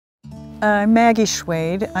I'm Maggie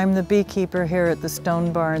Schwed. I'm the beekeeper here at the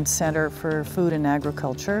Stone Barn Center for Food and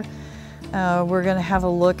Agriculture. We're going to have a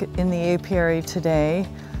look in the apiary today.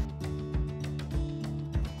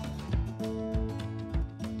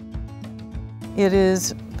 It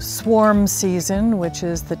is swarm season, which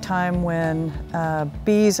is the time when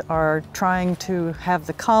bees are trying to have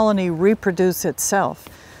the colony reproduce itself.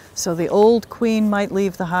 So the old queen might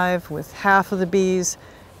leave the hive with half of the bees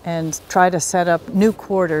and try to set up new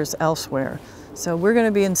quarters elsewhere. So we're going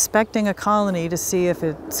to be inspecting a colony to see if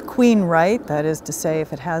it's queen right, that is to say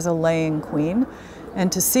if it has a laying queen,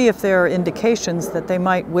 and to see if there are indications that they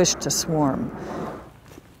might wish to swarm.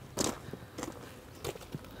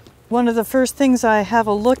 One of the first things I have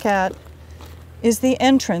a look at is the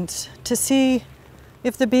entrance to see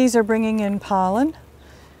if the bees are bringing in pollen,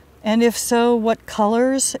 and if so, what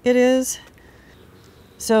colors it is.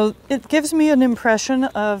 So it gives me an impression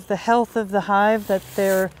of the health of the hive, that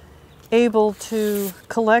they're able to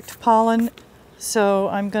collect pollen. So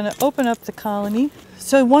I'm going to open up the colony.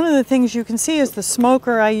 So one of the things you can see is the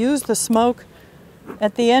smoker. I use the smoke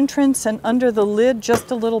at the entrance and under the lid,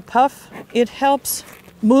 just a little puff. It helps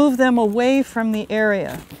move them away from the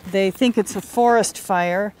area. They think it's a forest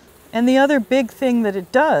fire. And the other big thing that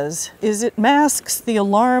it does is it masks the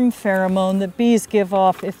alarm pheromone that bees give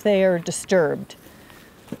off if they are disturbed.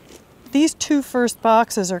 These two first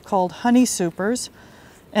boxes are called honey supers,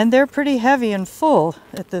 and they're pretty heavy and full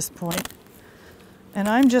at this point. And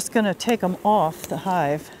I'm just going to take them off the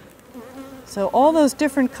hive. So all those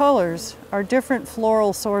different colors are different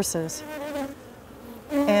floral sources.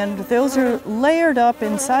 And those are layered up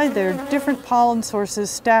inside there, different pollen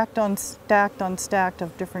sources stacked on stacked on stacked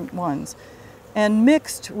of different ones, and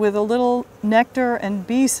mixed with a little nectar and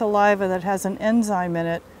bee saliva that has an enzyme in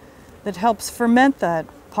it that helps ferment that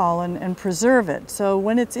pollen and preserve it. So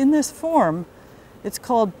when it's in this form, it's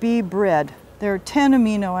called bee bread. There are 10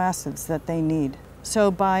 amino acids that they need. So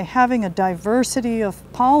by having a diversity of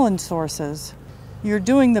pollen sources, you're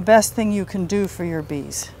doing the best thing you can do for your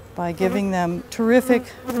bees by giving them terrific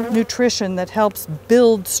nutrition that helps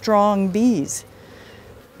build strong bees.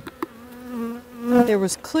 There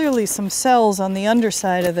was clearly some cells on the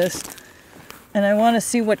underside of this, and I want to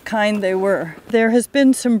see what kind they were. There has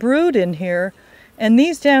been some brood in here, and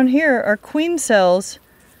these down here are queen cells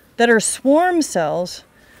that are swarm cells.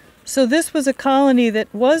 So this was a colony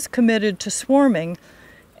that was committed to swarming,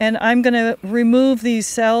 and I'm going to remove these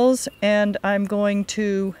cells, and I'm going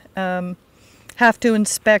to have to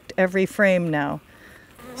inspect every frame now.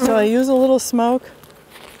 So I use a little smoke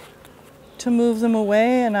to move them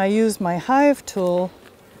away, and I use my hive tool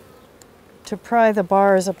to pry the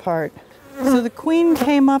bars apart. So the queen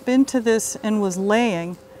came up into this and was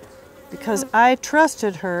laying because I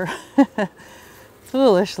trusted her,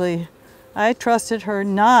 foolishly, I trusted her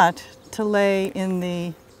not to lay in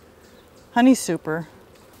the honey super.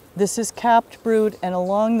 This is capped brood, and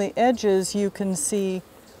along the edges you can see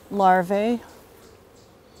larvae.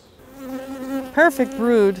 Perfect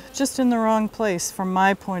brood, just in the wrong place from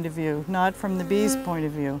my point of view, not from the bee's point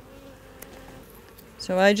of view.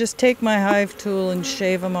 So I just take my hive tool and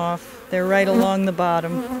shave them off. They're right along the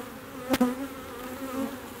bottom.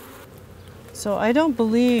 So I don't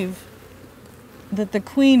believe that the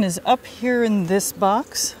queen is up here in this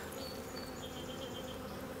box.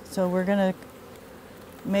 So we're going to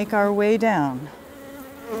make our way down.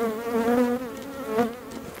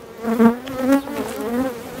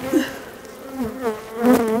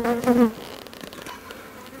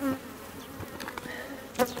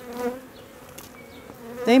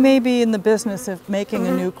 They may be in the business of making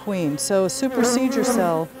a new queen. So a supersedure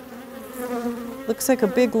cell looks like a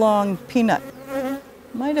big long peanut.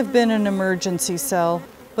 Might have been an emergency cell,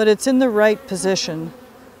 but it's in the right position,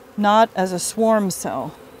 not as a swarm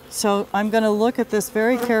cell. So I'm going to look at this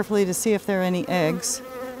very carefully to see if there are any eggs.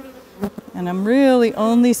 And I'm really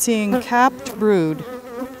only seeing capped brood.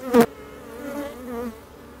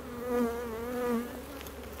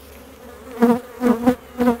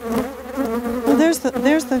 Well,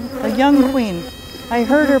 there's a young queen. I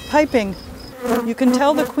heard her piping. You can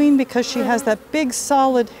tell the queen because she has that big,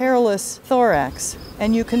 solid, hairless thorax.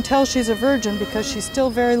 And you can tell she's a virgin because she's still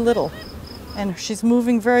very little. And she's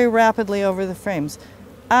moving very rapidly over the frames.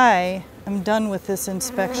 I am done with this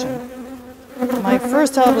inspection. My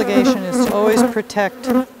first obligation is to always protect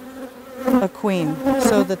a queen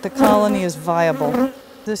so that the colony is viable.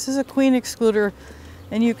 This is a queen excluder,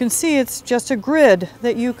 and you can see it's just a grid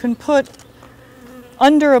that you can put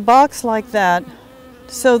under a box like that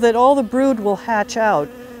so that all the brood will hatch out,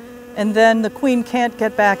 and then the queen can't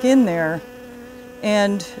get back in there,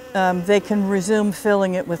 and they can resume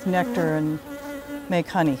filling it with nectar and make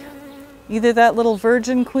honey. Either that little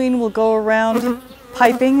virgin queen will go around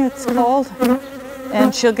piping, it's called,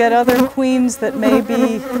 and she'll get other queens that may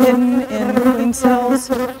be hidden in queen cells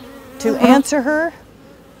to answer her.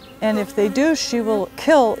 And if they do, she will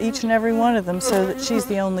kill each and every one of them so that she's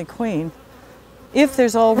the only queen. If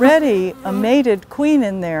there's already a mated queen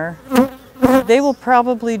in there, they will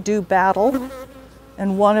probably do battle,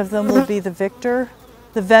 and one of them will be the victor.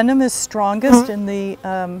 The venom is strongest in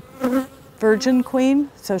the virgin queen,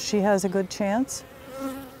 so she has a good chance.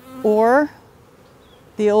 Or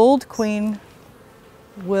the old queen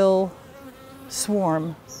will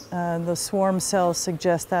swarm. The swarm cells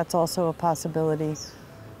suggest that's also a possibility.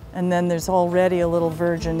 And then there's already a little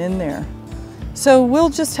virgin in there. So we'll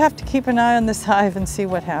just have to keep an eye on this hive and see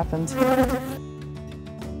what happens.